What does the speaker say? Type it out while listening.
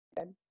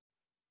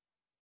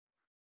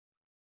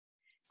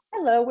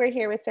Hello, we're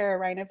here with Sarah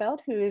Reyneveld,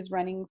 who is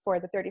running for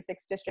the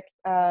 36th District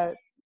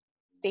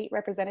State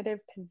Representative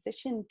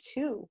Position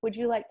 2. Would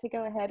you like to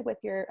go ahead with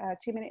your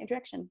 2-minute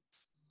introduction?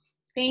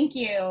 Thank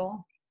you.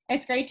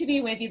 It's great to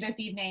be with you this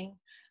evening.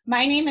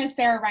 My name is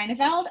Sarah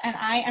Reyneveld, and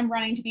I am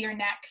running to be your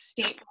next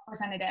state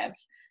representative.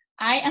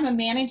 I am a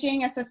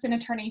managing assistant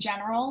attorney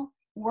general,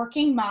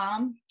 working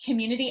mom,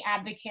 community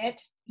advocate,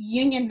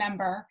 union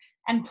member,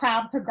 and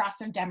proud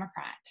progressive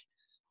Democrat.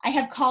 I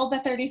have called the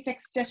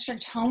 36th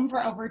District home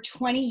for over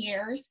 20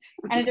 years,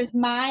 and it is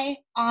my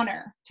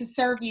honor to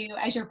serve you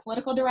as your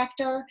political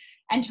director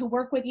and to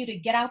work with you to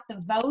get out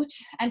the vote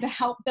and to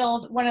help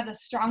build one of the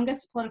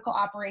strongest political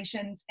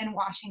operations in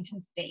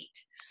Washington state.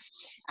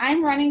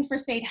 I'm running for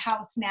State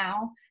House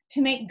now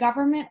to make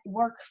government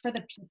work for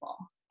the people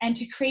and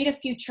to create a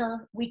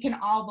future we can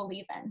all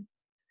believe in.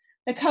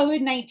 The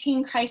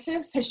COVID-19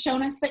 crisis has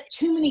shown us that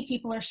too many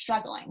people are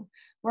struggling.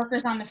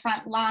 Workers on the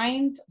front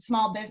lines,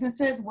 small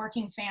businesses,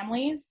 working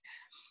families.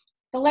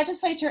 The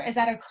legislature is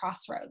at a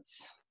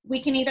crossroads. We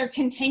can either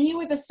continue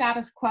with the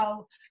status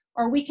quo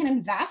or we can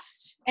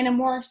invest in a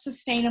more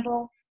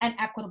sustainable and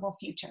equitable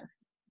future.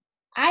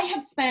 I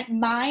have spent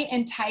my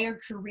entire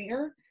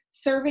career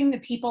serving the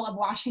people of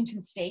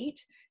Washington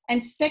state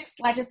and 6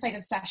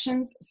 legislative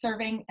sessions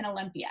serving in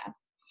Olympia.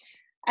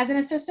 As an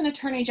assistant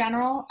attorney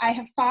general, I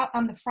have fought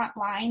on the front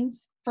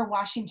lines for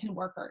Washington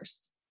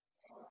workers.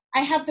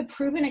 I have the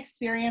proven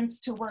experience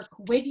to work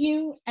with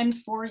you and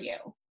for you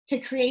to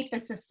create the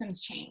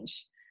systems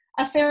change.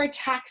 A fair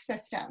tax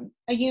system,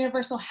 a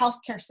universal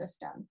healthcare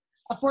system,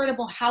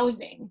 affordable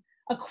housing,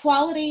 a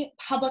quality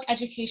public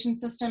education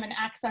system and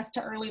access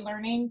to early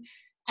learning,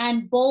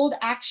 and bold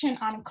action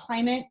on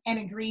climate and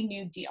a Green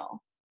New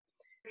Deal.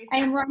 I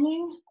am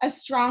running a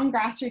strong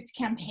grassroots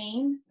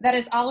campaign that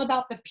is all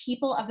about the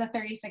people of the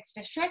 36th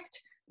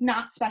District,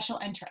 not special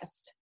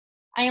interests.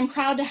 I am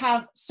proud to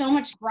have so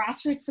much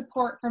grassroots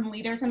support from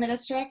leaders in the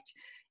district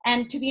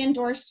and to be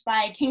endorsed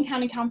by King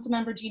County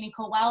Councilmember Jeannie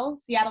Colwell,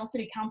 Seattle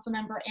City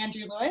Councilmember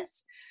Andrew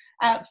Lewis,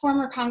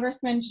 former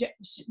Congressman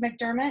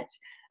McDermott,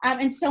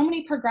 and so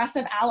many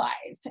progressive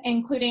allies,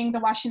 including the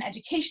Washington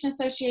Education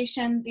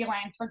Association, the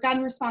Alliance for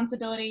Gun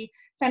Responsibility,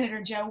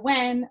 Senator Joe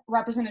Nguyen,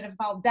 Representative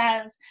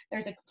Valdez.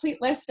 There's a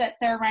complete list at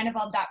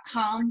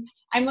sarahreyneveld.com.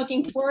 I'm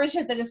looking forward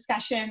to the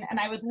discussion, and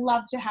I would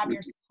love to have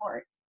your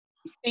support.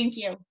 Thank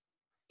you.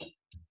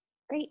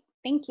 Great,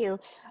 thank you.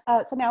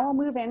 So now we'll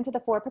move into the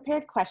 4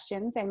 prepared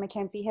questions, and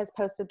Mackenzie has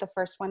posted the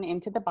first one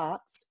into the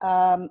box,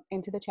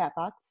 into the chat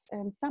box.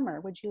 And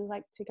Summer, would you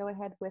like to go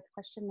ahead with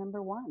question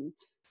number 1?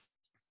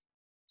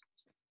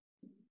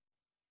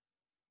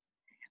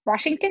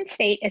 Washington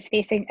state is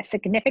facing a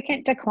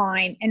significant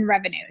decline in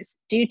revenues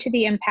due to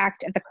the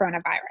impact of the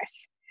coronavirus.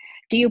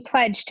 Do you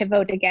pledge to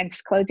vote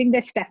against closing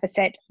this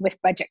deficit with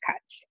budget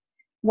cuts?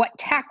 What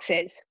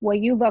taxes will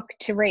you look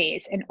to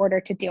raise in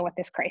order to deal with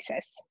this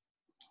crisis?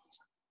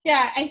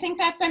 Yeah, I think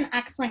that's an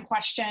excellent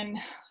question.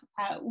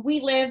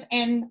 We live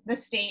in the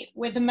state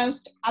with the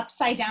most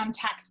upside down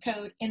tax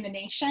code in the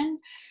nation.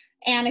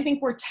 And I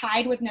think we're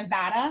tied with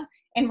Nevada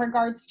in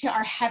regards to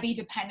our heavy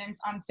dependence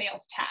on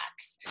sales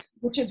tax,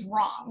 which is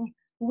wrong.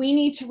 We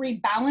need to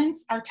rebalance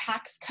our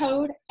tax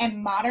code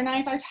and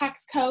modernize our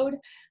tax code,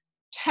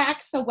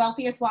 tax the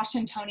wealthiest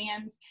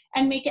Washingtonians,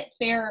 and make it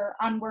fairer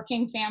on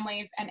working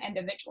families and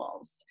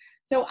individuals.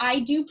 So I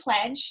do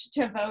pledge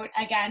to vote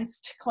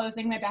against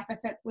closing the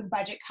deficit with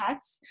budget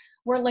cuts.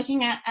 We're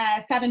looking at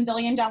a $7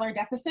 billion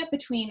deficit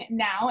between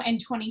now and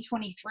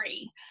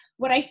 2023.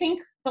 What I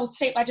think the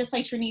state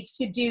legislature needs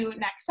to do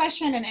next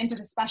session and into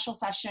the special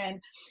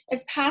session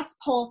is pass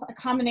both a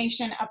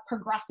combination of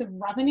progressive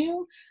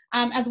revenue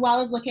as well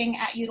as looking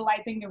at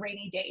utilizing the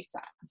rainy day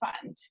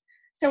fund.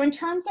 So in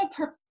terms of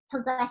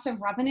progressive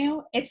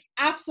revenue, it's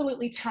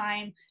absolutely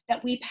time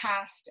that we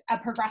passed a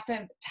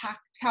progressive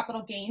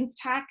capital gains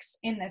tax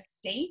in this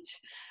state.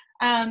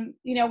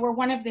 We're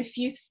one of the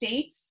few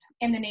states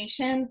in the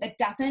nation that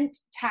doesn't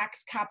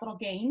tax capital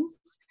gains.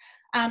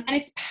 And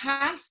it's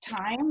past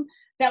time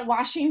that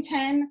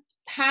Washington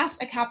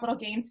passed a capital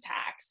gains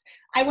tax.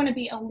 I want to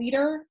be a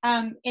leader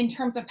in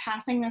terms of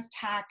passing this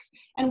tax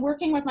and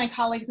working with my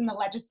colleagues in the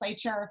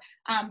legislature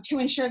to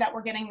ensure that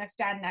we're getting this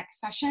done next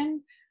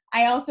session.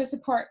 I also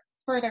support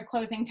further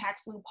closing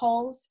tax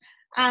loopholes.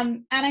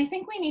 And I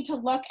think we need to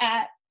look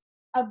at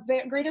a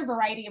greater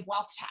variety of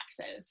wealth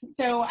taxes.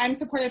 So I'm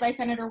supported by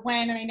Senator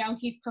Nguyen, and I know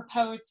he's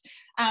proposed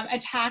a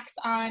tax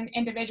on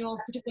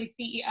individuals, particularly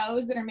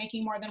CEOs, that are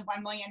making more than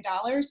 $1 million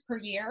per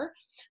year.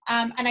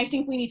 And I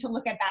think we need to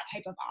look at that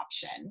type of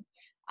option.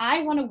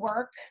 I want to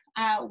work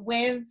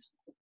with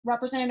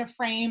Representative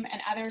Frame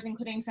and others,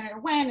 including Senator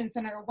Nguyen and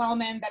Senator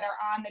Wellman, that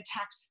are on the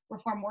tax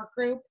reform work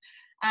group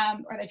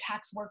or the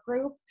tax work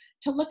group,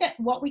 to look at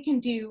what we can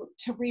do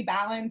to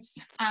rebalance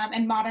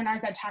and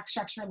modernize our tax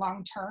structure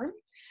long term.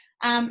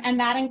 And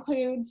that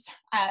includes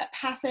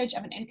passage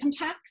of an income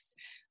tax.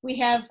 We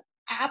have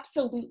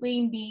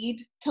absolutely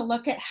need to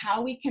look at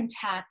how we can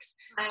tax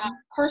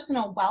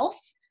personal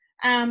wealth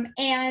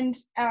and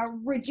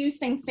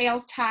reducing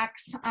sales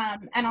tax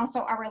and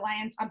also our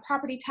reliance on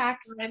property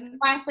tax.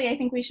 Lastly, I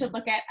think we should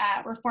look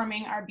at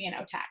reforming our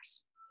B&O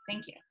tax.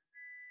 Thank you.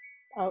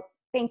 Oh,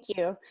 thank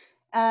you.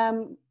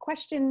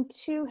 Question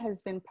 2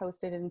 has been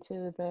posted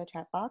into the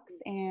chat box,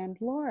 and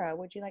Laura,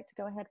 would you like to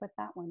go ahead with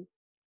that one?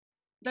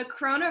 The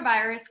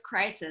coronavirus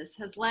crisis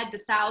has led to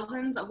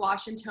thousands of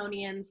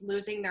Washingtonians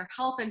losing their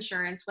health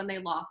insurance when they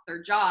lost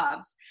their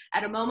jobs,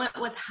 at a moment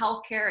when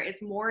healthcare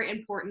is more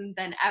important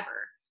than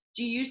ever.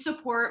 Do you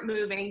support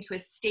moving to a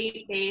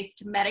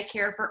state-based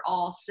Medicare for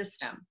all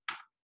system?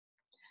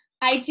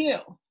 I do.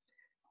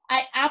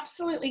 I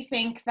absolutely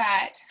think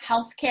that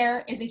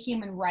healthcare is a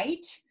human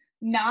right,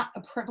 not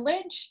a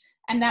privilege,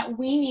 and that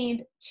we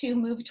need to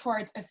move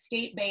towards a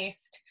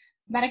state-based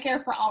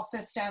Medicare for all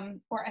system,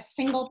 or a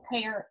single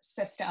payer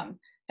system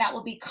that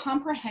will be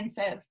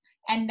comprehensive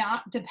and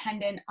not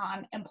dependent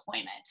on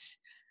employment.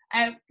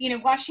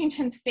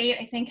 Washington State,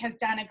 I think, has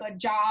done a good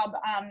job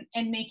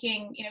in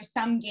making,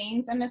 some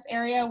gains in this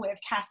area with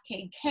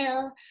Cascade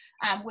Care,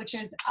 which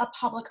is a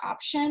public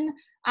option,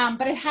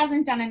 but it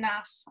hasn't done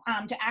enough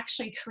to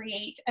actually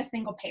create a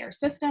single payer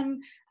system.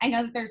 I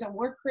know that there's a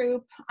work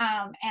group,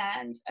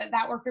 and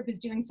that work group is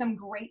doing some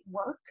great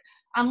work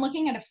on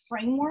looking at a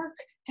framework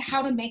to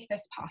how to make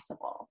this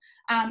possible.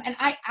 And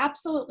I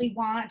absolutely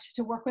want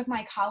to work with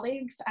my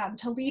colleagues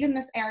to lead in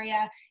this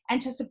area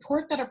and to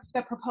support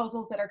the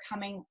proposals that are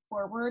coming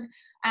forward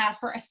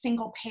for a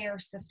single payer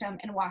system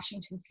in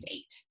Washington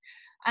State.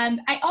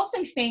 I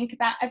also think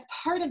that as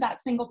part of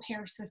that single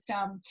payer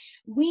system,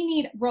 we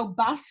need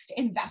robust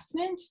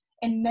investment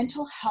in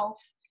mental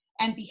health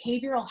and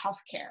behavioral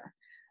health care.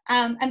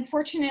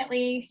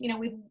 Unfortunately,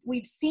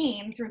 we've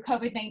seen through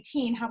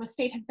COVID-19 how the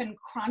state has been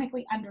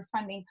chronically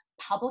underfunding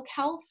public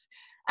health,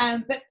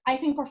 but I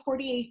think we're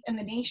 48th in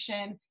the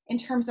nation in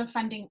terms of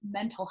funding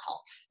mental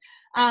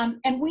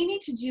health. And we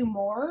need to do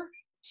more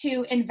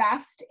to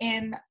invest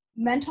in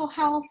mental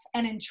health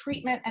and in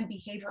treatment and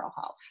behavioral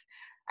health.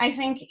 I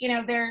think,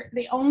 they're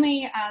the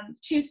only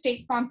 2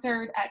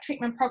 state-sponsored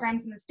treatment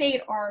programs in the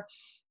state are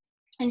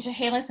in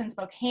Chehalis and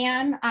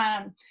Spokane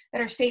that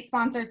are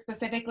state-sponsored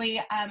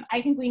specifically.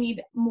 I think we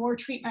need more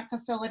treatment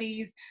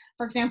facilities,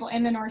 for example,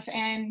 in the North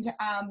End,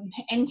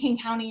 in King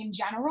County in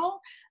general.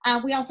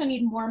 We also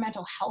need more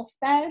mental health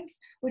beds,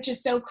 which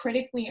is so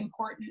critically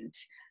important.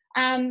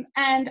 And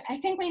I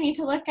think we need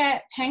to look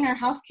at paying our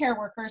healthcare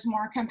workers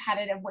more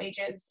competitive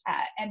wages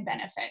and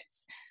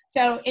benefits.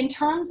 So in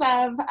terms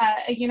of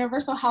a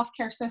universal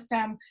healthcare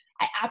system,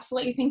 I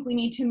absolutely think we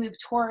need to move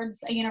towards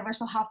a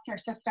universal healthcare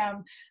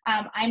system.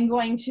 I'm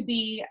going to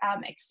be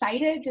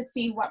excited to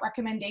see what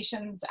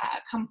recommendations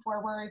come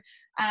forward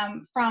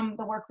from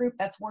the work group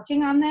that's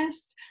working on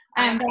this.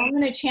 But I'm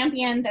going to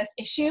champion this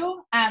issue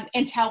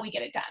until we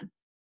get it done.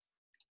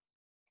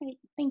 Great,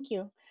 thank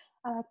you.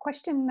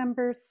 Question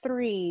number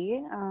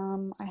 3,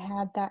 I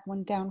had that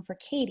one down for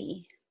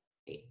Katie.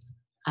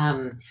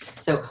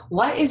 So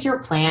what is your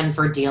plan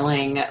for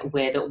dealing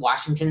with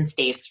Washington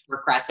State's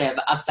regressive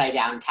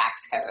upside-down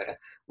tax code?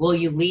 Will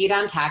you lead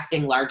on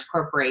taxing large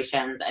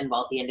corporations and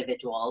wealthy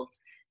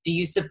individuals? Do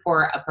you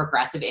support a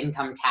progressive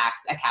income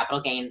tax, a capital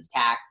gains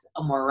tax,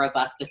 a more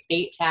robust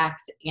estate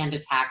tax, and a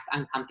tax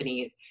on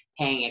companies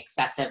paying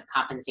excessive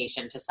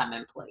compensation to some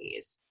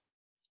employees?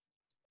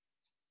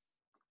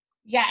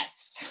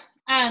 Yes.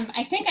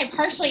 I think I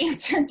partially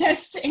answered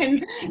this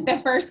in the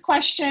first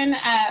question,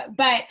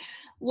 but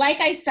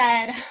like I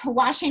said,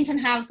 Washington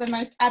has the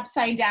most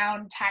upside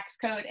down tax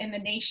code in the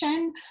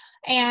nation,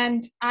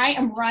 and I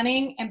am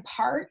running in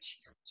part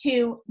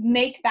to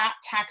make that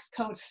tax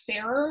code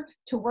fairer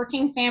to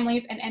working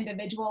families and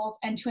individuals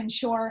and to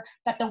ensure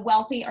that the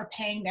wealthy are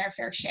paying their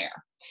fair share.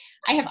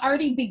 I have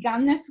already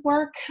begun this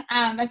work.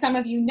 As some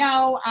of you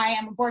know, I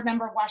am a board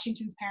member of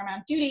Washington's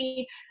Paramount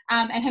Duty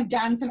and have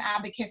done some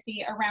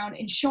advocacy around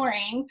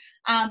ensuring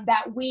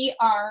that we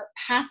are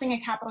passing a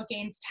capital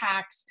gains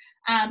tax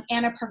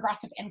and a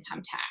progressive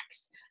income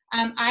tax.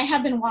 I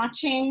have been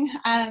watching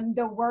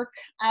the work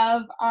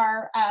of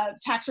our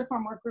tax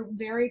reform work group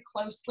very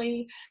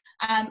closely.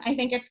 I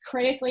think it's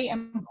critically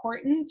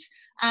important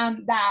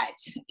that,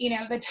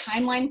 the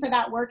timeline for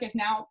that work is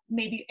now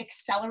maybe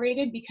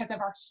accelerated because of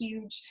our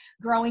huge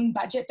growing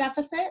budget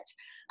deficit.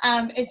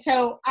 And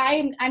so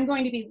I'm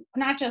going to be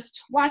not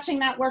just watching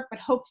that work, but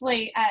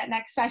hopefully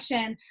next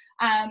session,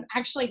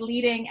 actually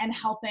leading and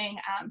helping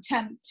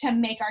to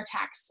make our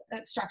tax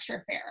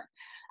structure fair.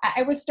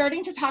 I was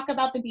starting to talk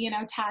about the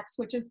B&O tax,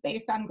 which is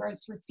based on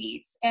gross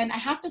receipts. And I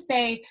have to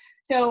say,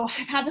 so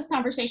I've had this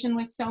conversation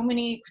with so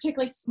many,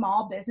 particularly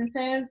small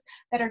businesses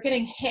that are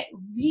getting hit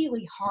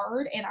really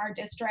hard in our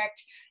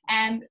district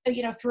and,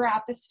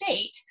 throughout the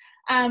state.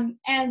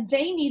 And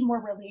they need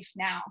more relief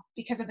now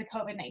because of the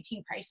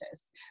COVID-19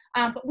 crisis.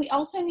 But we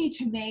also need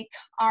to make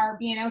our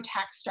B&O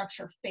tax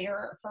structure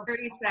fairer. For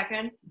 30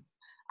 seconds.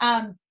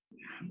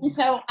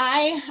 So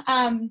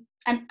I'm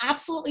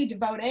absolutely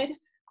devoted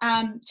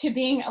to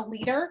being a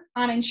leader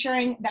on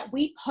ensuring that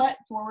we put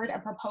forward a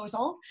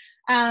proposal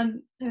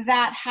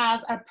that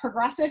has a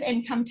progressive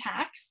income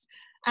tax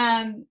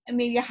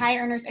maybe a high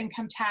earners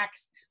income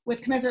tax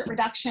with commensurate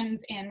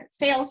reductions in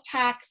sales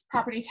tax,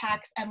 property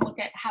tax, and look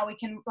at how we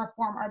can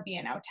reform our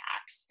B&O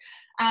tax.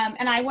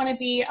 And I want to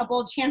be a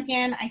bold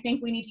champion. I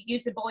think we need to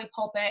use the bully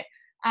pulpit,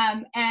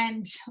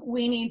 and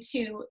we need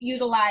to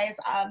utilize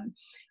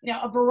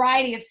a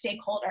variety of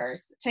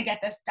stakeholders to get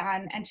this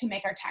done and to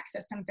make our tax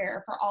system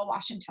fair for all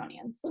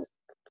Washingtonians.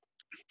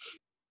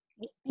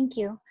 Thank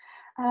you.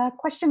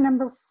 Question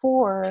number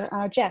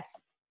 4, Jeff.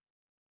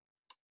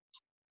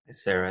 Hey,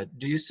 Sarah,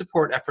 do you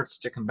support efforts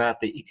to combat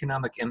the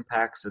economic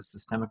impacts of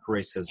systemic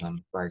racism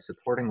by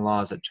supporting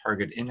laws that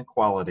target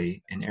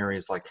inequality in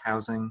areas like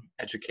housing,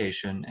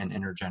 education, and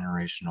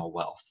intergenerational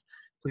wealth?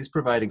 Please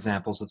provide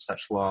examples of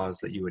such laws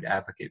that you would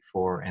advocate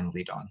for and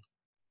lead on.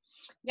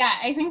 Yeah,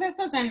 I think this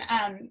is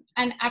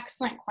an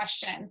excellent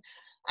question.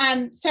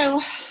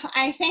 So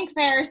I think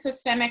there's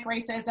systemic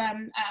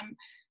racism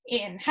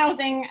in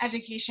housing,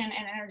 education,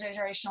 and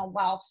intergenerational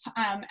wealth.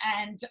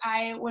 And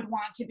I would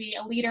want to be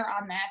a leader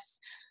on this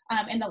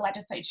in the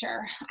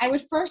legislature. I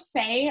would first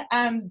say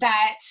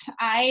that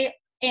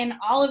in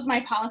all of my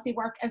policy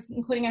work,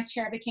 including as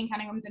chair of the King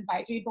County Women's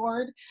Advisory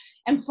Board,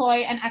 employ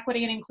an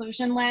equity and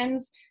inclusion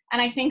lens.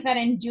 And I think that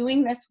in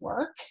doing this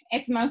work,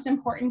 it's most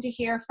important to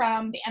hear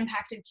from the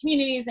impacted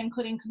communities,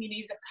 including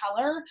communities of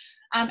color,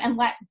 and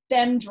let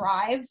them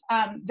drive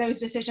those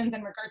decisions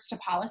in regards to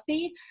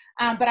policy.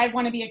 But I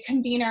want to be a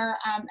convener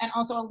and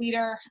also a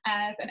leader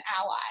as an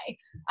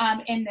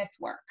ally in this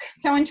work.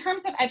 So in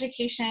terms of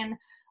education,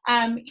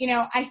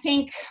 I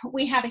think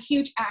we have a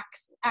huge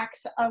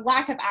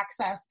lack of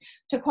access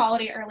to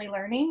quality early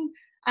learning.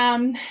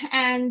 And,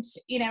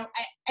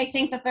 I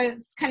think that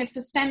this kind of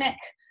systemic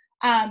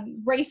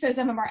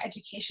racism of our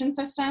education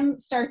system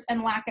starts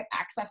in lack of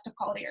access to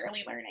quality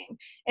early learning.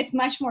 It's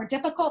much more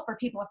difficult for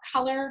people of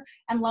color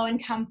and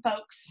low-income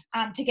folks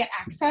to get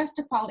access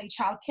to quality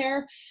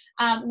childcare.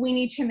 We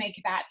need to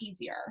make that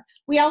easier.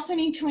 We also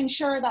need to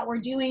ensure that we're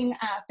doing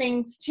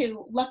things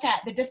to look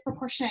at the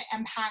disproportionate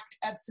impact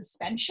of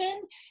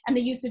suspension and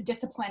the use of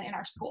discipline in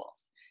our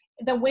schools.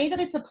 The way that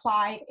it's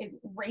applied is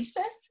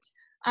racist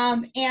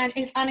and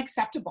it's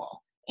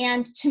unacceptable.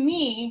 And to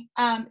me,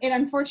 it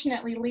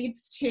unfortunately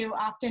leads to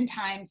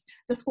oftentimes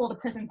the school to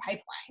prison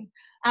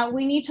pipeline.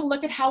 We need to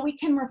look at how we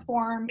can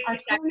reform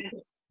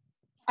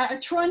our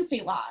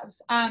truancy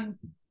laws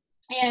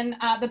in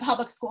the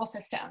public school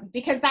system,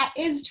 because that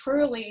is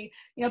truly,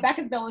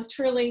 Becca's bill is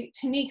truly,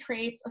 to me,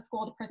 creates a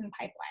school to prison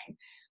pipeline.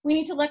 We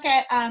need to look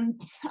at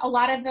a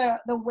lot of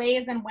the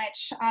ways in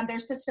which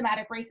there's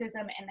systematic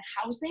racism in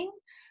housing,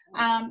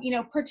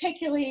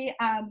 particularly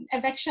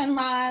eviction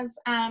laws,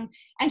 and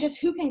just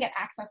who can get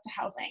access to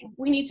housing.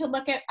 We need to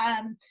look at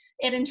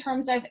it in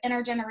terms of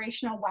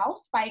intergenerational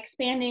wealth by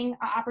expanding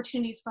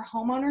opportunities for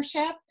home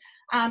ownership,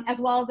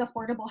 as well as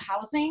affordable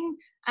housing,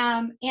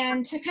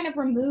 and to kind of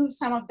remove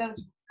some of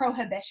those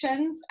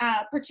prohibitions,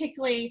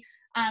 particularly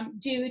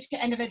due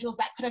to individuals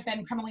that could have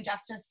been criminal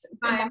justice in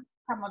the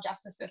criminal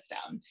justice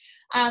system.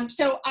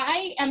 So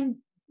I am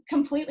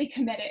completely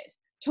committed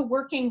to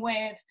working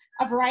with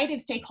a variety of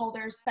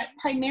stakeholders, but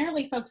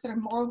primarily folks that are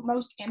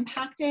most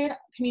impacted,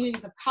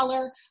 communities of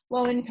color,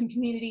 low-income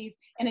communities,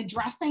 and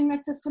addressing the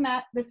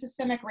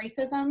systemic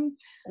racism.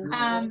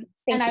 And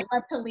I'd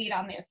love to lead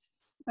on this.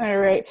 All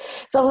right,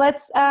 so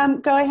let's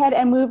go ahead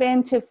and move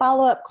into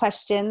follow-up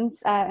questions,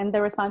 and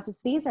the responses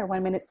to these are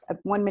 1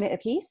 minute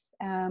apiece.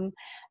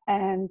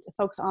 And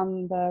folks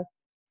on the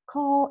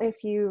call,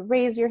 if you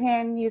raise your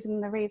hand using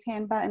the raise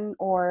hand button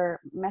or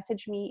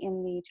message me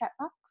in the chat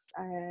box,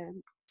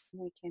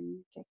 we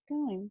can get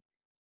going.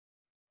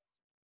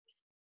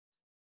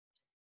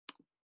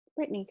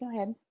 Brittany, go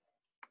ahead.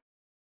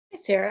 Hi,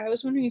 Sarah. I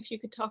was wondering if you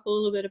could talk a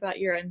little bit about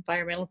your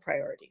environmental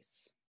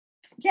priorities.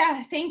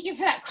 Yeah, thank you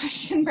for that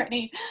question,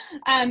 Brittany.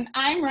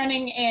 I'm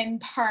running in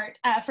part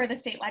for the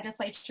state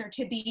legislature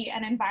to be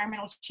an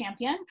environmental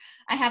champion.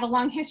 I have a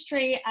long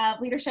history of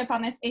leadership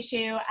on this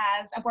issue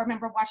as a board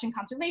member of Washington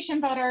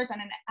Conservation Voters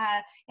and an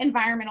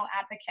environmental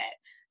advocate.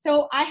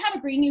 So I have a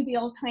Green New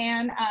Deal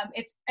plan.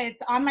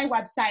 It's on my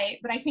website,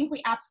 but I think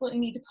we absolutely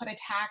need to put a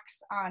tax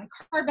on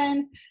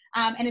carbon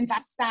and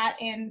invest that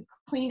in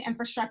clean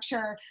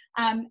infrastructure,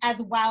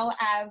 as well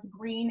as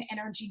green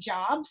energy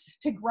jobs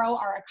to grow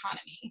our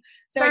economy.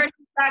 So 30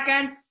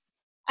 seconds.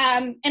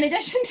 In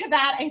addition to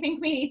that, I think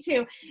we need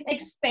to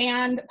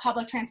expand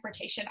public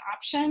transportation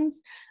options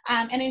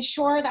and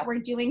ensure that we're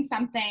doing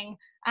something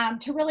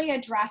to really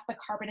address the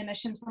carbon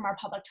emissions from our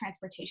public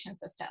transportation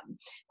system.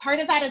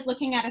 Part of that is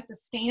looking at a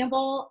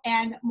sustainable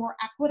and more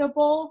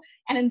equitable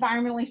and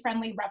environmentally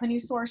friendly revenue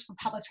source for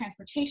public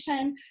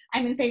transportation.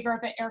 I'm in favor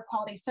of an air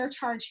quality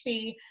surcharge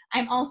fee.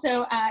 I'm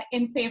also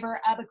in favor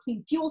of a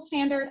clean fuel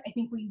standard. I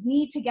think we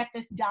need to get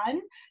this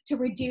done to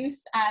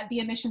reduce the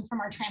emissions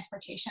from our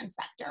transportation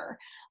sector.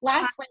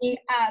 Lastly,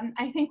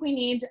 I think we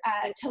need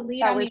to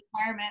lead on the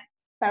environment.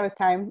 That was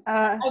time.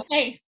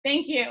 Okay,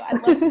 thank you. I'd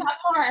love to talk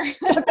more.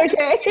 That's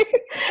okay.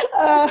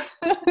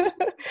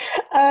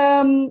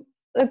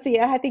 Let's see,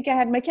 I think I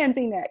had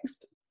Mackenzie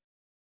next.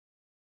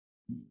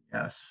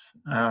 Yes.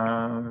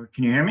 Can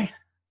you hear me?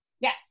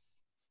 Yes.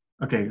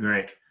 Okay,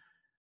 great.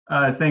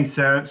 Thanks,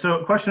 Sarah. So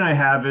a question I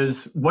have is,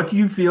 what do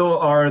you feel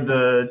are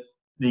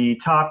the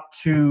top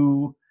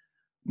two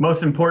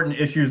most important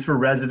issues for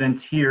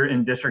residents here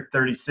in District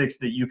 36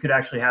 that you could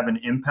actually have an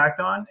impact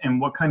on? And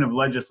what kind of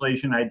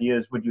legislation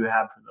ideas would you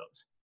have for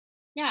those?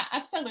 Yeah,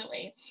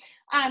 absolutely.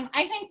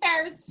 I think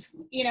there's,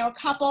 a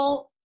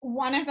couple.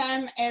 One of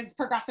them is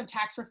progressive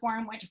tax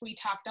reform, which we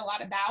talked a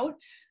lot about.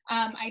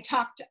 I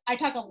talk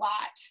a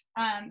lot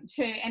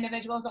to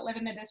individuals that live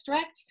in the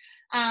district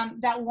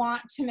that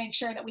want to make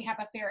sure that we have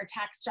a fairer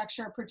tax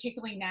structure,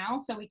 particularly now,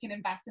 so we can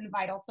invest in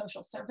vital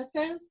social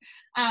services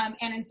and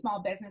in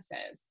small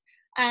businesses.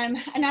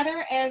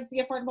 Another is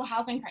the affordable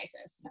housing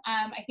crisis.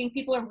 I think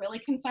people are really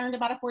concerned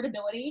about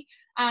affordability,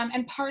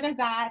 and part of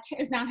that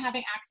is not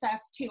having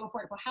access to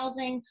affordable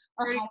housing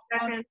or home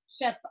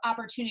ownership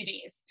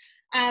opportunities.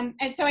 And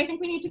so I think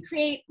we need to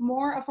create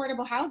more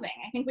affordable housing.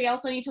 I think we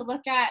also need to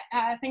look at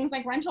things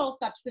like rental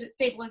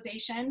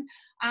stabilization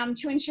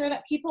to ensure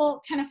that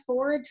people can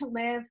afford to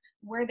live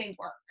where they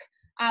work.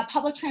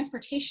 Public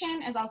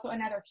transportation is also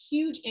another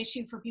huge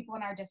issue for people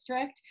in our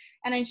district,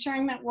 and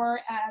ensuring that we're,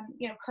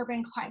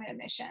 curbing climate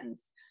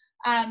emissions.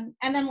 And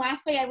then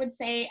lastly, I would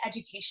say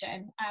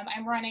education.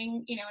 I'm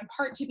running, in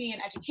part to be an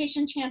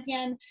education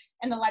champion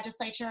in the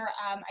legislature.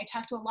 I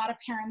talk to a lot of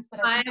parents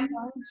that are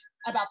concerned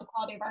about the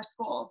quality of our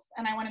schools,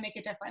 and I want to make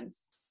a difference.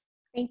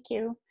 Thank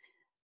you.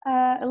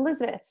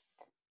 Elizabeth.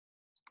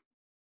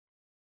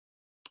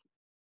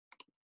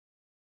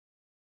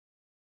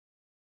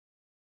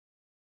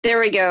 There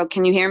we go.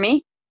 Can you hear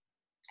me?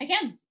 I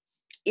can.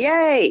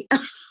 Yay.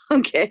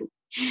 Okay.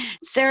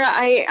 Sarah,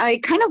 I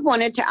kind of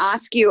wanted to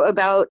ask you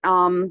about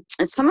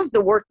some of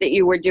the work that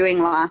you were doing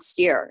last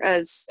year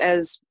as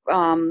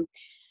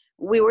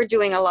we were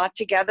doing a lot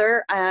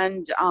together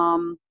and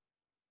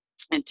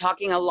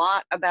talking a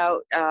lot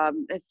about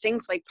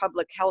things like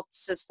public health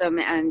system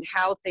and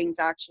how things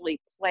actually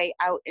play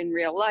out in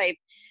real life.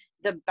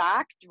 The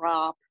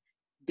backdrop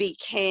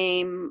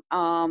became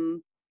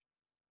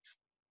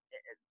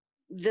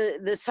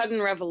the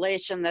sudden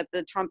revelation that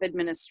the Trump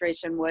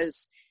administration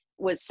was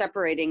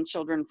separating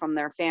children from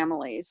their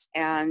families,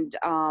 and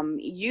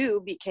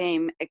you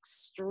became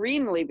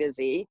extremely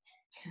busy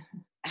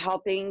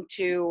helping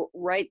to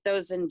write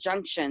those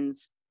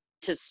injunctions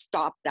to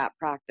stop that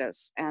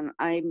practice. And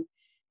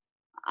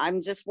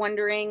I'm just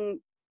wondering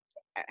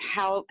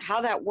how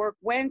that work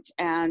went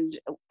and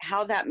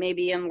how that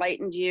maybe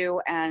enlightened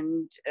you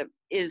and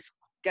is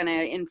going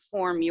to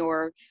inform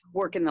your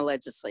work in the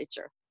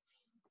legislature.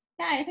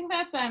 Yeah, I think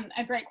that's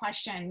a great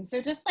question. So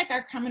just like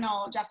our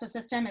criminal justice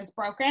system is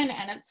broken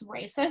and it's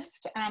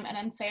racist and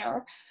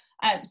unfair,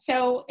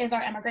 so is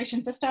our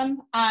immigration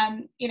system.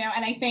 And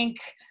I think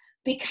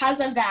because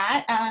of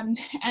that,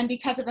 and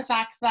because of the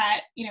fact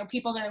that,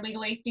 people that are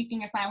legally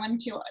seeking asylum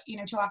too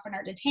often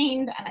are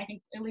detained and I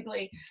think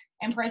illegally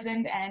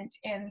imprisoned and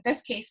in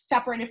this case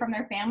separated from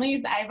their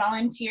families, I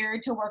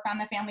volunteered to work on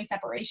the family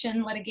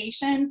separation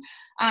litigation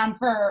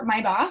for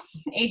my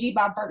boss, AG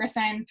Bob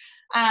Ferguson.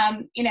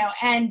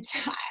 And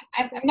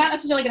I'm not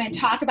necessarily going to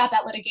talk about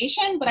that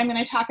litigation, but I'm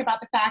going to talk about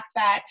the fact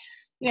that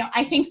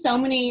I think so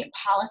many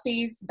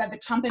policies that the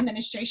Trump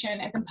administration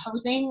is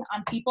imposing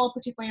on people,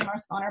 particularly the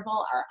most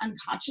vulnerable, are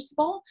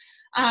unconscionable.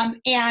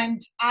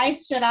 And I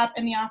stood up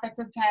in the office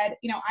and said,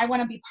 I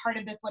want to be part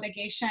of this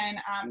litigation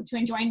to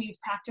enjoin these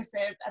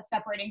practices of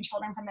separating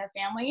children from their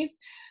families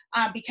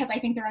because I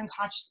think they're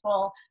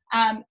unconscionable.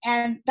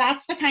 And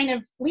that's the kind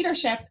of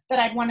leadership that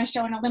I'd want to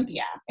show in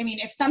Olympia. I mean,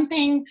 if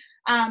something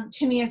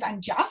to me is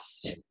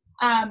unjust,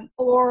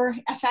 or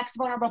affects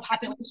vulnerable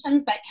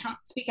populations that can't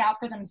speak out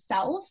for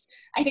themselves,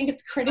 I think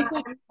it's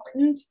critically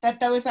important that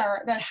those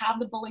that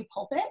have the bully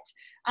pulpit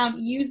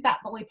use that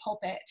bully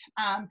pulpit,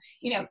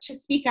 to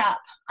speak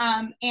up.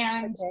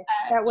 And okay.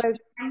 That was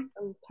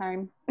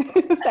time.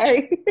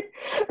 Sorry.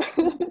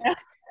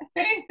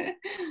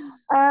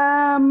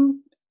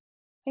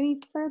 Any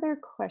further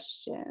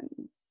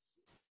questions?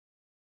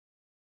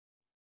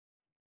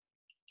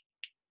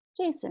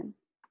 Jason.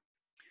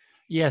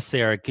 Yes,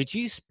 Sarah, could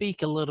you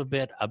speak a little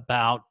bit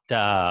about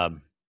childcare?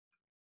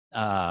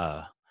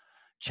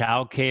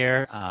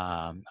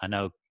 I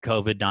know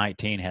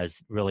COVID-19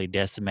 has really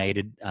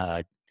decimated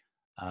a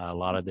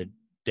lot of the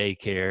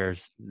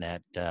daycares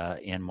that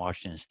in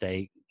Washington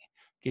State.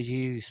 Could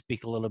you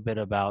speak a little bit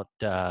about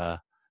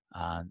the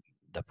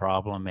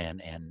problem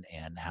and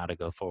how to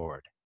go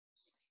forward?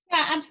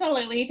 Yeah,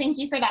 absolutely. Thank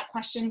you for that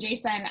question,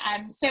 Jason.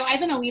 So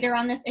I've been a leader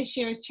on this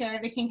issue as chair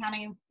of the King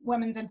County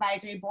Women's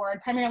Advisory Board,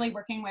 primarily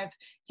working with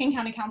King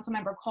County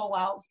Councilmember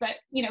Colwells. But,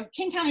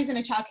 King County's in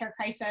a childcare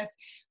crisis.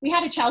 We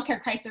had a childcare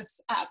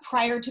crisis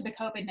prior to the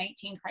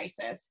COVID-19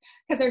 crisis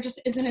because there just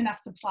isn't enough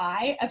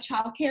supply of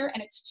childcare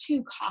and it's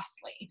too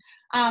costly.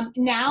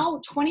 Now,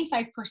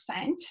 25%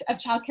 of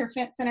childcare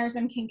centers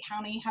in King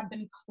County have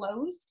been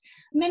closed.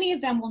 Many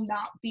of them will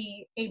not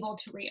be able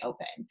to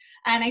reopen.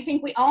 And I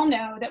think we all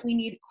know that we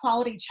need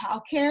quality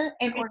childcare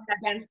in order to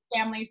get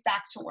families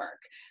back to work.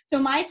 So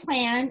my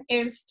plan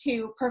is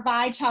to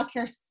provide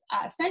childcare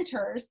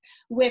centers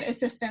with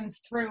assistance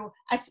through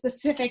a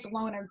specific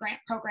loan or grant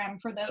program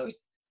for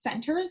those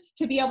centers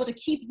to be able to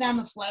keep them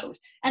afloat,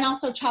 and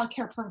also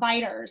childcare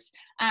providers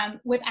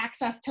with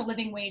access to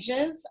living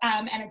wages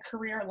and a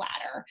career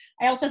ladder.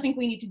 I also think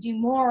we need to do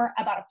more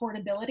about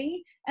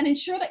affordability and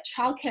ensure that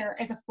childcare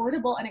is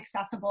affordable and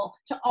accessible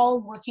to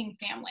all working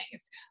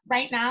families.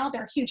 Right now,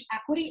 there are huge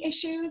equity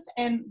issues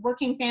in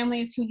working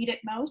families who need it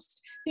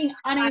most being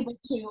unable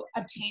to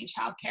obtain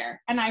childcare,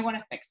 and I want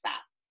to fix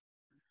that.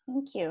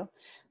 Thank you.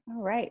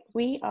 All right,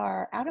 we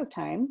are out of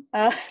time.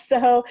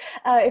 So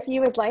if you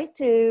would like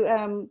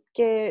to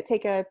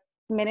take a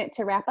minute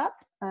to wrap up,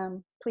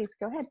 please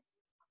go ahead.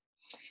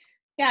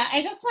 Yeah,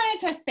 I just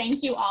wanted to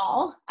thank you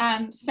all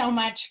so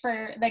much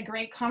for the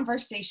great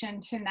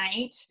conversation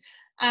tonight.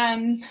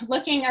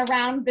 Looking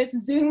around this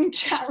Zoom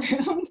chat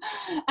room,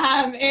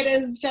 it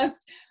has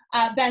just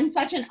been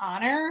such an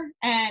honor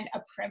and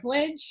a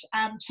privilege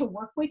to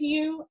work with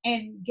you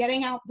in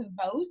getting out the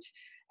vote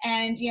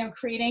and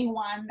creating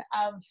one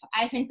of,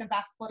 I think, the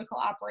best political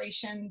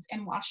operations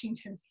in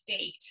Washington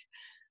State.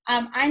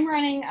 I'm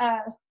running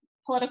a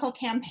political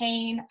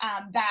campaign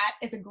that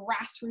is a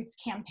grassroots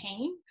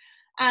campaign,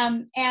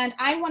 and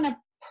I want to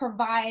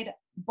provide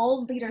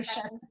bold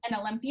leadership in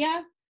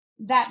Olympia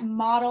that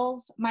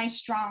models my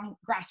strong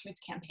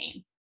grassroots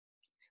campaign.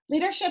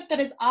 Leadership that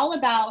is all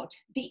about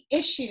the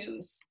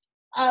issues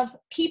of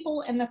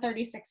people in the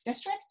 36th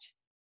district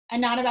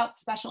and not about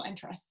special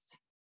interests.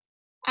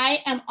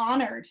 I am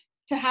honored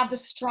to have the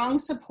strong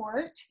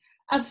support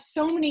of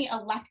so many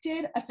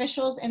elected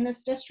officials in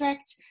this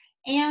district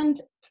and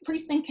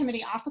precinct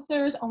committee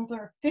officers.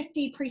 Over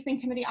 50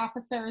 precinct committee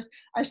officers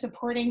are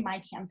supporting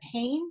my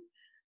campaign.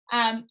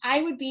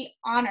 I would be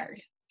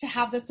honored to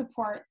have the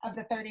support of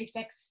the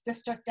 36th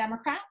district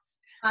Democrats.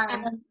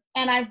 And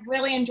I've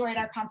really enjoyed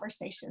our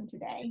conversation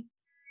today.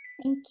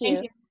 Thank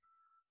you.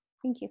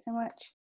 Thank you so much.